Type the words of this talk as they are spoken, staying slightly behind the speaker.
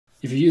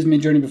If you've used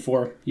Midjourney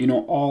before, you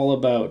know all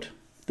about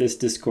this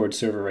Discord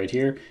server right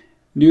here.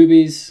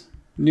 Newbies,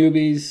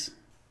 newbies,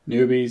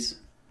 newbies,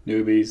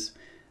 newbies.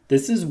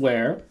 This is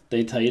where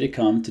they tell you to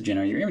come to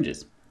generate your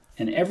images.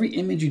 And every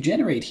image you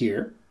generate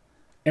here,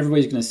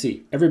 everybody's going to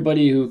see.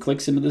 Everybody who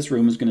clicks into this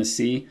room is going to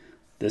see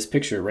this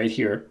picture right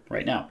here,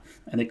 right now.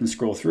 And they can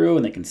scroll through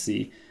and they can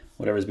see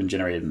whatever's been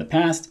generated in the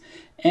past.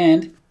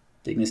 And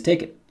they can just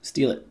take it,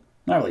 steal it.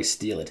 Not really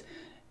steal it.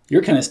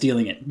 You're kind of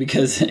stealing it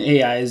because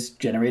AI is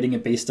generating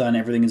it based on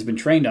everything it's been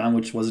trained on,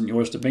 which wasn't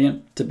yours to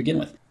begin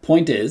with.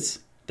 Point is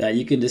that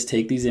you can just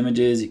take these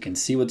images, you can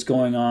see what's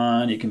going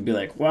on, you can be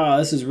like, wow,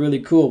 this is really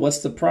cool. What's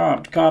the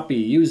prompt? Copy,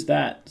 use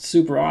that.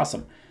 Super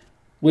awesome.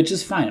 Which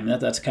is fine. I mean,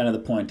 that's kind of the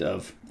point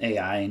of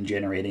AI and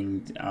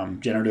generating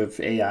generative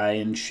AI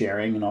and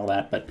sharing and all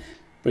that. But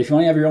if you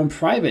want to have your own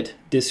private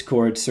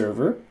Discord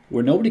server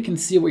where nobody can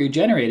see what you're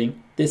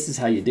generating, this is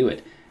how you do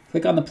it.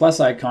 Click on the plus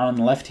icon on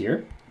the left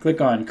here. Click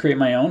on create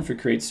my own for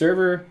create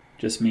server,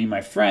 just me and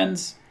my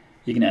friends.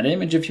 You can add an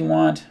image if you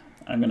want.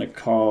 I'm going to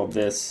call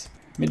this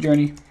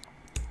Midjourney.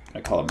 I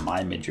call it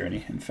my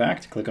Midjourney, in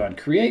fact. Click on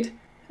create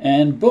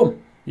and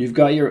boom, you've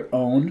got your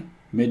own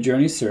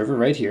Midjourney server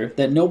right here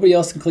that nobody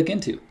else can click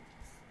into.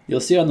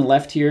 You'll see on the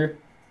left here,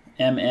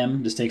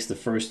 MM just takes the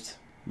first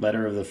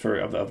letter of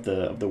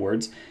the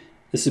words.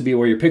 This would be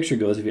where your picture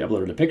goes if you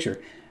uploaded a picture.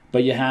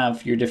 But you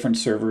have your different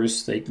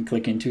servers that you can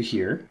click into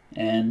here,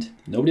 and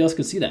nobody else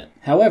can see that.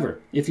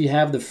 However, if you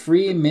have the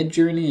free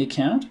Midjourney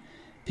account,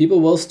 people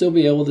will still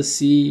be able to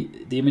see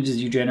the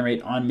images you generate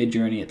on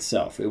Midjourney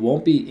itself. It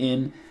won't be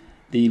in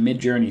the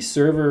Midjourney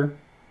server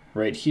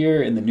right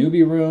here in the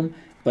newbie room,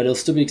 but it'll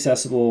still be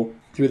accessible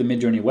through the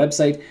Midjourney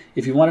website.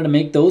 If you wanted to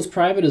make those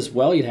private as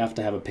well, you'd have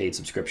to have a paid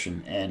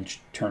subscription and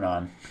turn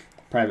on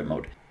private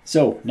mode.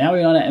 So now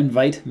we want to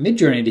invite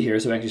Midjourney to here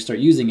so we actually start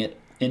using it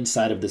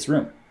inside of this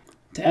room.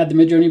 To add the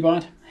Midjourney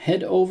bot,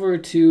 head over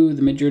to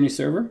the Midjourney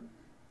server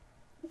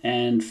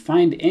and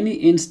find any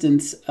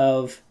instance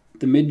of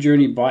the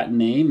Midjourney bot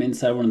name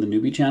inside one of the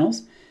newbie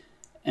channels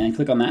and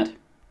click on that.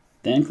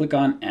 Then click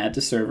on add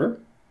to server.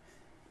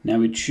 Now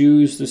we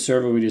choose the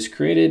server we just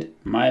created,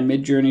 my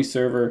Midjourney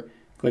server.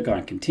 Click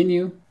on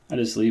continue. I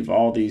just leave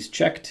all these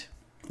checked.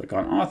 Click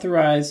on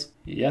authorize.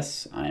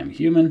 Yes, I am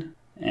human.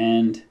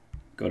 And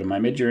go to my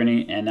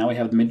Midjourney. And now we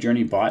have the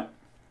Midjourney bot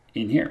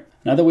in here.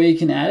 Another way you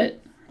can add it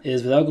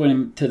is without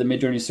going to the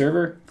Midjourney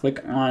server,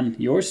 click on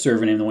your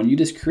server name, the one you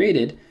just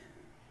created,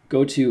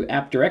 go to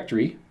app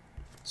directory,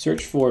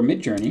 search for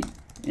Midjourney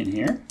in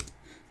here,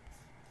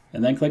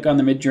 and then click on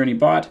the Midjourney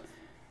bot,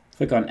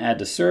 click on add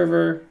to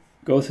server,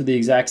 go through the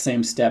exact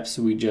same steps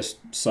we just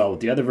saw with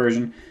the other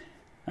version.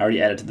 I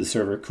already added to the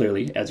server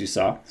clearly, as you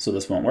saw, so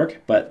this won't work,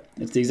 but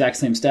it's the exact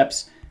same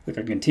steps. Click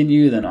on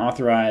continue, then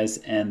authorize,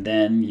 and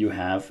then you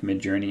have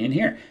Midjourney in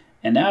here.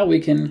 And now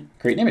we can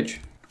create an image.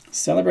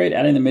 Celebrate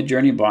adding the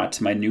Midjourney bot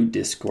to my new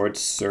Discord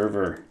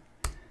server.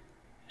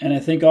 And I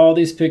think all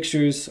these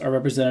pictures are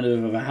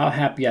representative of how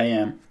happy I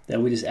am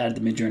that we just added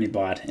the Midjourney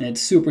bot. And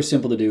it's super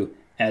simple to do,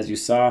 as you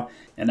saw.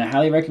 And I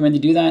highly recommend you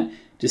do that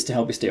just to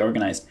help you stay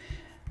organized.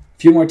 A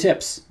few more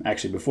tips,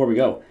 actually, before we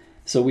go.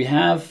 So we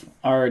have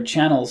our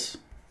channels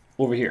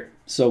over here.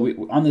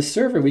 So on this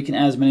server, we can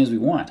add as many as we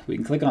want. We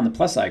can click on the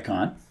plus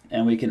icon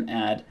and we can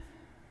add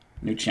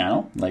a new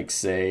channel, like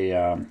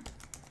say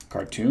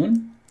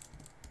cartoon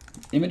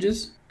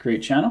images,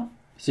 create channel.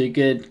 So you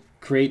could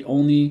create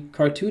only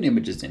cartoon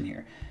images in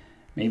here.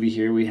 Maybe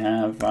here we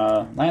have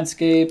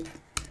landscape,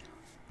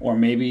 or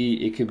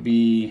maybe it could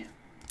be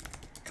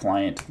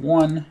client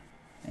 1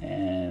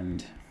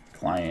 and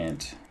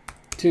client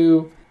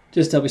 2,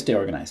 just to help you stay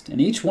organized. And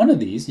each one of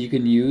these, you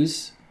can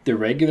use the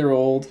regular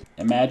old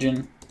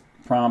Imagine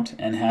prompt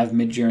and have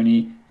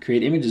Midjourney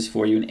create images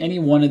for you in any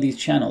one of these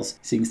channels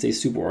so you can stay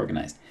super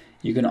organized.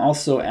 You can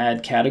also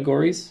add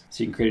categories,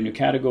 so you can create a new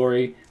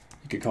category.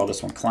 You could call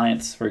this one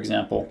clients, for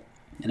example.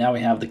 And now we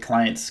have the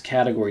clients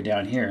category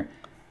down here.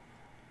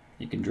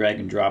 You can drag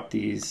and drop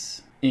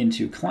these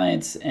into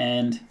clients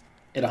and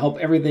it'll help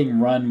everything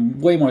run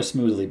way more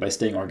smoothly by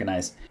staying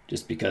organized,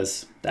 just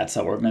because that's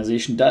how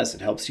organization does. It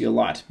helps you a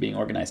lot being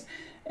organized.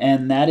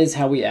 And that is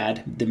how we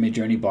add the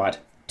Midjourney bot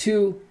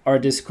to our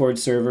Discord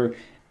server.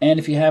 And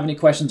if you have any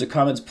questions or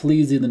comments,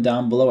 please leave them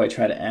down below. I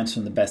try to answer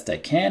them the best I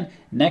can.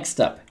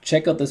 Next up,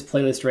 check out this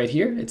playlist right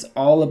here. It's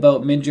all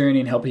about Midjourney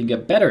and helping you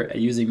get better at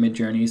using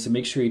Midjourney, so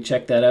make sure you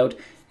check that out.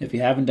 If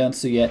you haven't done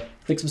so yet,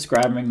 click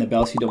subscribe and ring the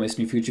bell so you don't miss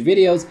any future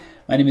videos.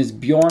 My name is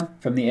Bjorn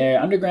from the AI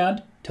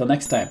Underground. Till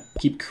next time,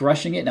 keep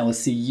crushing it, and I will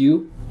see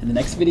you in the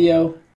next video.